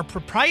engage with our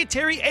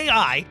proprietary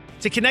AI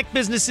to connect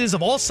businesses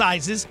of all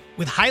sizes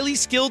with highly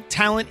skilled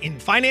talent in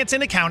finance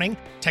and accounting,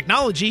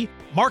 technology,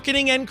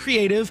 marketing and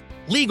creative,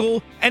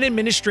 legal, and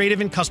administrative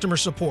and customer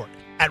support.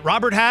 At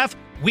Robert Half,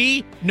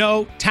 we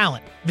know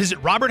talent.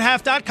 Visit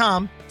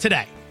roberthalf.com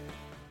today.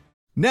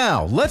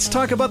 Now, let's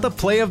talk about the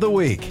play of the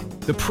week.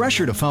 The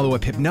pressure to follow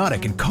up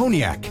Hypnotic and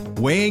Cognac,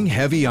 weighing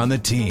heavy on the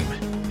team.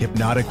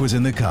 Hypnotic was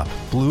in the cup,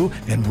 blue,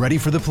 and ready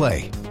for the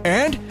play.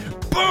 And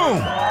boom!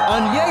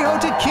 Añejo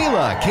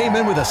Tequila came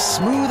in with a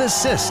smooth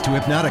assist to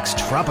Hypnotic's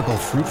tropical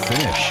fruit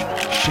finish.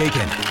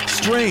 Shaken,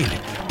 strained,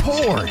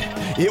 poured.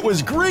 It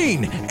was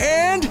green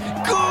and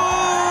good!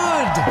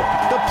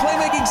 The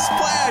playmaking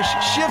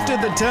splash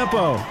shifted the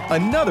tempo.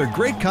 Another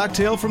great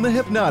cocktail from the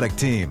Hypnotic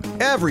team.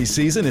 Every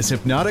season is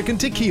Hypnotic and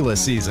Tequila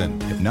season.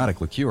 Hypnotic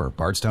Liqueur,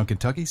 Bardstown,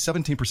 Kentucky,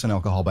 17%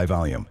 alcohol by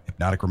volume.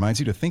 Hypnotic reminds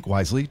you to think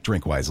wisely,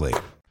 drink wisely.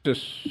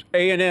 This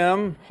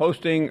A&M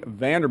hosting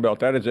Vanderbilt.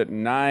 That is at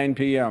 9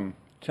 p.m.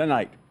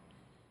 tonight.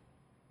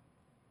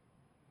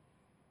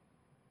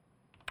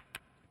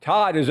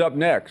 Todd is up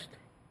next.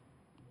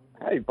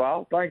 Hey,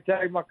 Paul. Thanks for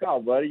taking my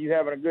call, buddy. You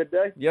having a good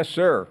day? Yes,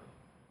 sir.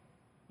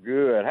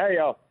 Good. Hey,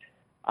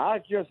 I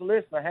just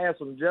listened to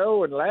Handsome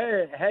Joe and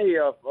Larry. Hey,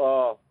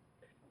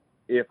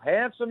 if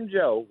Handsome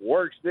Joe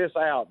works this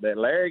out, that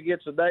Larry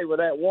gets a date with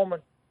that woman,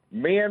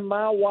 me and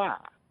my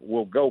wife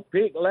will go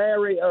pick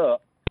Larry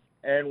up,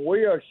 and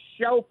we'll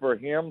chauffeur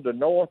him to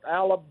North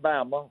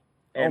Alabama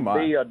and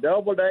be a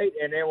double date.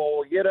 And then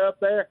when we get up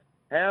there,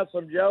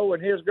 Handsome Joe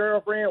and his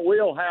girlfriend,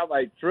 we'll have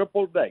a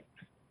triple date.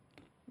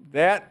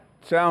 That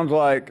sounds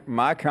like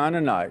my kind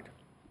of night.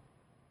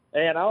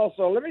 And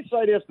also, let me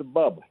say this to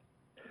Bubba.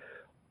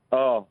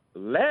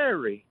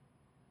 Larry,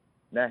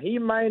 now he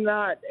may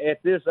not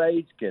at this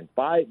age can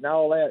fight and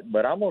all that,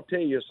 but I'm going to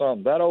tell you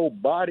something. That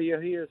old body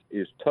of his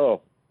is tough,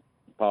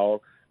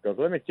 Paul, because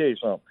let me tell you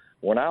something.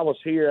 When I was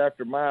here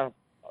after my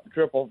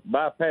triple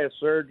bypass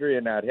surgery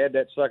and I'd had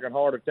that second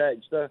heart attack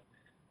and stuff,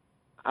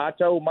 I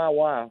told my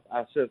wife,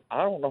 I said,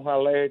 I don't know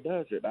how Larry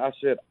does it. I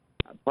said,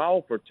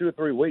 Paul, for 2 or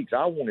 3 weeks,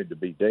 I wanted to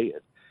be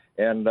dead.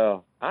 And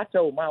I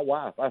told my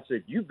wife, I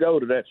said, you go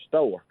to that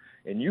store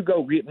and you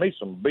go get me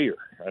some beer.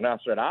 And I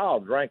said, I'll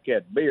drink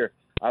that beer.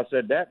 I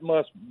said, I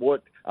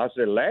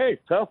said, Larry's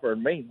tougher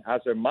than me. I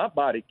said, my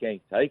body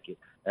can't take it.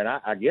 And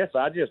I guess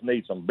I just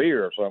need some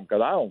beer or something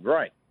because I don't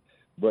drink.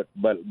 But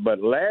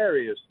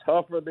Larry is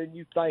tougher than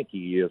you think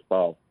he is,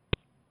 Paul.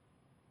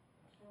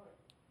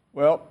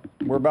 Well,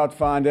 we're about to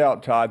find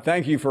out, Todd.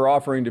 Thank you for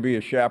offering to be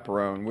a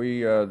chaperone.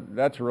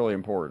 That's really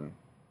important.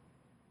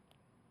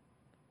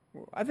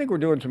 I think we're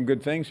doing some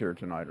good things here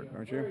tonight,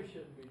 don't you?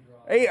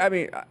 Hey, I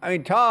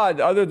mean, Todd,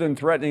 other than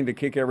threatening to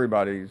kick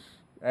everybody's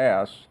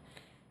ass,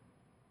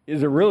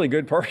 is a really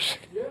good person.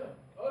 Yeah,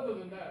 other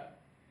than that.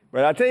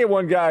 But I tell you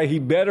one guy he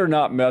better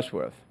not mess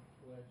with.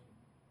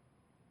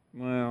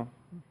 Well,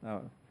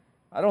 no,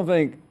 I don't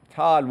think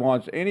Todd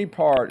wants any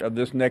part of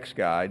this next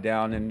guy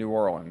down in New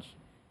Orleans.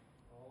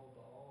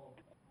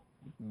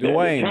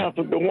 Dwayne.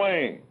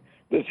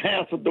 This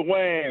handsome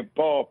Dwayne,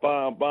 Paul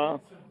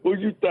Feinbaum. Who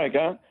you think,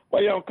 huh? Why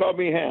you don't call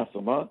me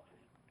handsome, huh?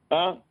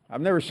 Huh?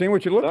 I've never seen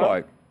what you look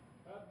like.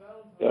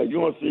 You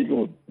want to see?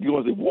 You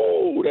want to see?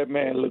 Whoa, that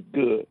man look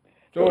good.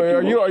 So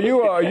are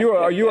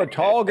you a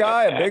tall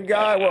guy, a big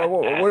guy?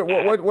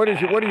 What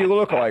do you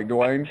look like,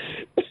 Dwayne?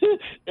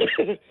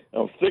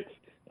 I'm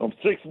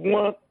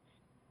 6'1",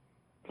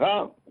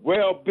 huh?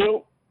 Well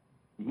built,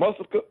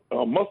 muscle.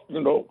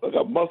 You know, I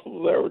got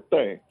muscles,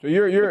 everything. So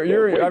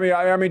you're.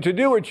 I mean, to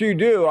do what you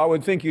do, I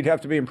would think you'd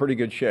have to be in pretty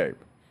good shape.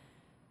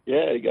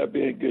 Yeah, you got to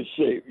be in good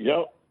shape.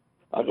 Yep.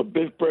 I could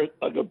bench press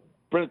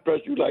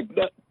you like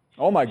that.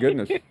 Oh my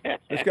goodness,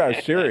 this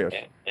guy's serious.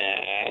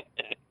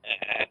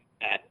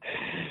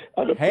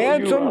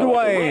 Handsome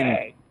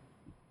Dwayne.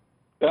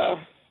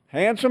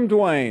 Handsome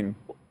Dwayne.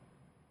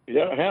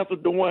 Yeah, handsome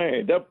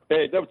Dwayne. That's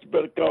what you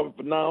better call me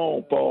from now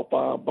on, Paul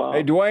Feinbaum.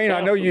 Hey, Dwayne,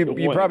 I know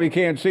you probably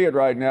can't see it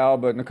right now,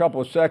 but in a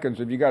couple of seconds,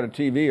 if you got a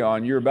TV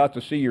on, you're about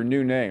to see your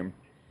new name.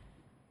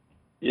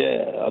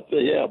 Yeah, I'm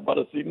about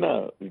to see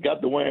now. You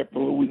got Dwayne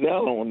from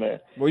Louisiana on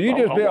there. Well, you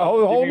just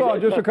hold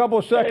on just a couple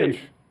of seconds.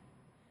 Hey.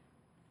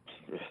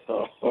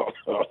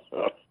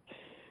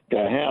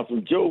 Got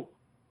handsome Joe.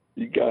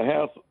 You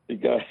got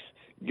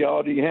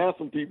all these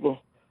handsome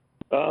people.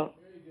 Hey,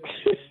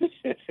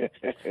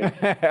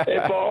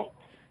 Paul.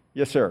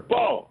 Yes, sir.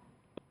 Paul.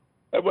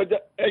 Hey,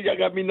 y'all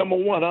got me number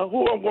one, huh?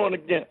 Who I'm going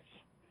against?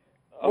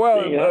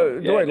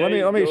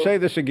 Dwayne, let me say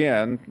this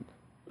again.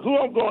 Who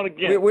I'm going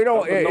against? We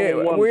don't.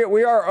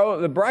 We are.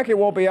 The bracket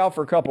won't be out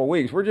for a couple of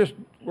weeks.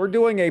 We're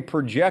doing a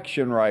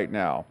projection right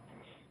now.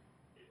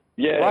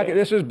 Yeah.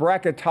 This is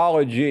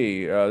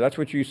bracketology. That's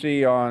what you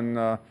see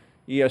on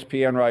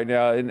ESPN right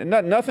now, and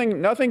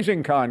nothing's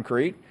in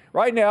concrete.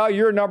 Right now,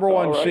 you're number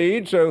one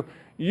seed, so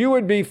you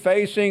would be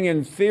facing,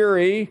 in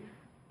theory,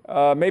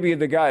 maybe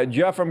the guy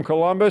Jeff from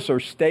Columbus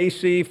or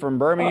Stacy from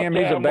Birmingham.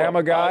 He's a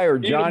Bama guy, or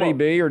Johnny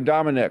B. or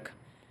Dominic.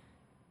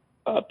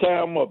 I'll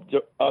tie him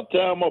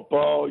up,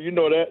 Paul. You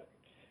know that.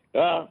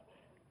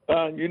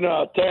 You know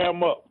I'll tie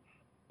him up.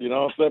 You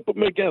know what I'm saying? Put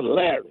me against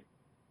Larry.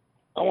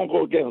 I won't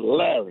go against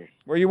Larry.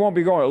 Well, you won't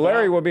be going.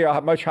 Larry will be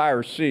a much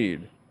higher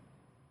seed.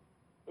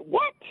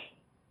 What?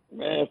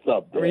 Man,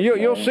 stop that. I mean,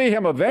 you'll see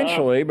him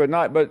eventually, but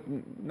not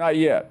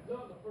yet.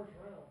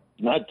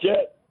 Not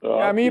yet.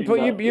 I mean,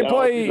 you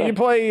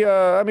play.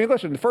 I mean,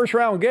 listen, the first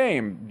round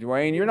game,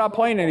 Dwayne. You're not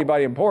playing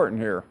anybody important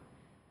here.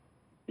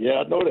 Yeah,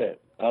 I know that.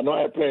 I know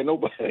I ain't playing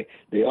nobody.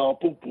 They all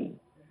poo-poo.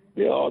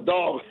 They all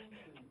dog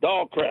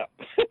crap.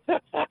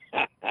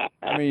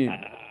 I mean,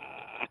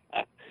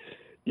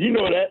 you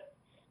know that.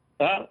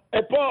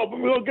 Hey, Paul,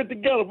 we're gonna get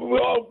together. We're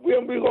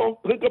gonna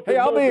hook up. Hey,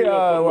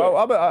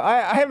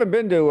 I haven't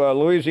been to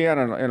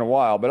Louisiana in a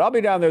while, but I'll be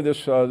down there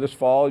this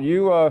fall.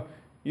 You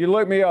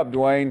look me up,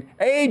 Dwayne.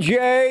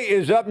 AJ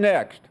is up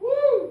next.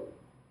 Woo!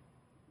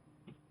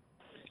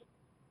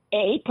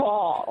 Hey,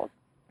 Paul.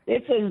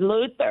 This is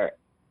Luther.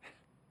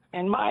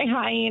 And my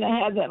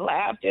hyena hasn't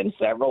laughed in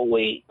several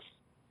weeks.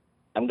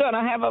 I'm going to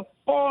have a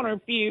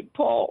phone feud,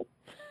 Paul,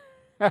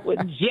 with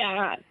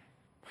John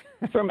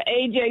from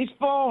AJ's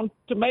phone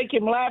to make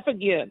him laugh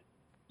again.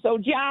 So,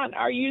 John,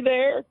 are you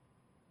there?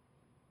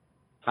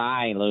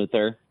 Hi,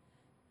 Luther.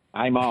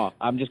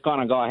 I'm just going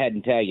to go ahead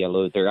and tell you,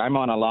 Luther, I'm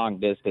on a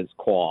long-distance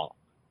call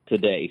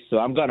today, so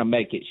I'm going to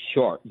make it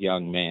short,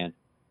 young man.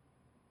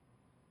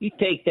 You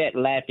take that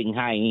laughing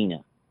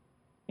hyena,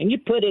 and you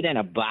put it in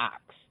a box,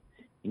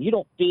 and you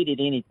don't feed it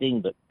anything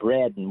but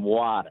bread and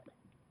water.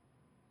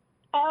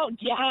 Oh,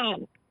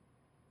 John,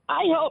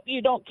 I hope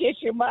you don't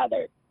kiss your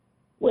mother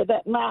with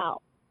that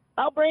mouth.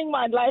 I'll bring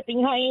my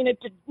laughing hyena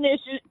to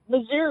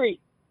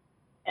Missouri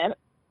and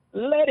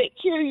let it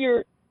chew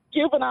your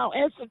juvenile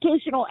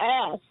institutional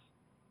ass.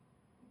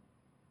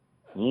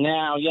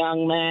 Now,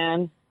 young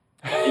man,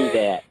 do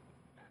that.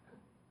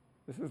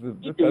 This is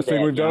the best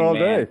thing we've done all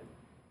day.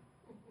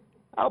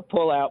 I'll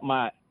pull out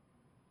my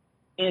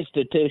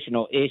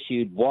institutional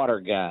issued water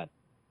gun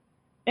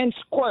and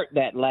squirt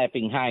that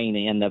laughing hyena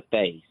in the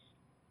face.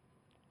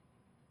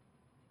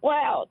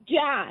 Well,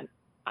 John,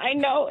 I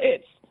know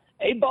it's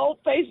a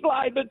bold-faced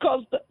lie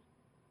because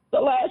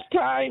the last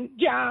time,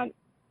 John,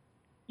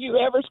 you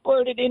ever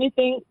squirted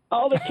anything,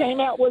 all that came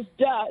out was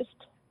dust.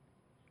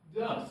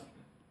 Dust.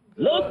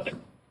 Look,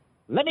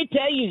 let me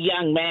tell you,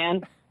 young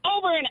man,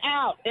 over and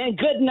out and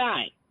good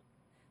night.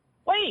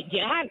 Wait,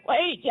 John.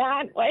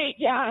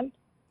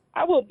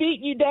 I will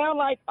beat you down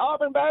like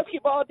Auburn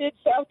basketball did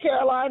South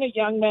Carolina,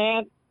 young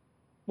man.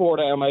 Four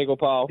down, Eagle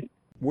Paul.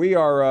 We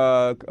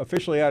are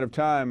officially out of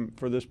time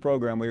for this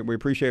program. We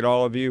appreciate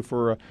all of you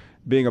for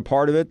being a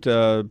part of it.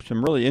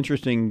 Some really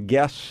interesting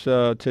guests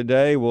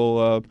today.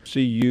 We'll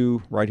see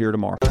you right here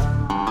tomorrow.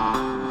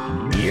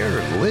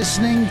 You're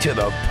listening to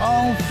the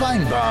Paul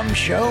Feinbaum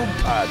Show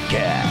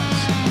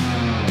podcast.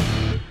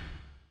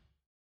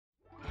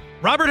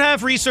 Robert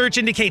Half research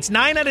indicates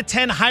 9 out of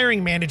 10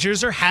 hiring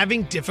managers are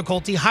having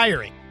difficulty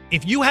hiring.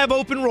 If you have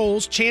open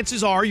roles,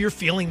 chances are you're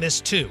feeling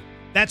this too.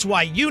 That's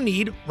why you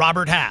need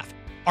Robert Half.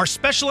 Our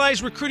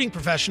specialized recruiting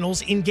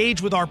professionals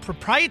engage with our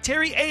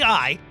proprietary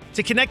AI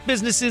to connect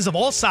businesses of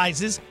all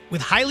sizes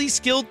with highly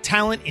skilled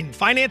talent in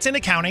finance and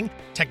accounting,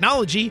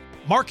 technology,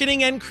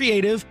 marketing and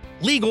creative,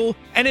 legal,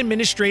 and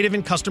administrative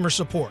and customer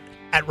support.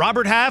 At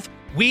Robert Half,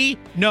 we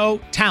know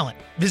talent.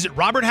 Visit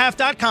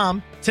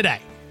roberthalf.com today.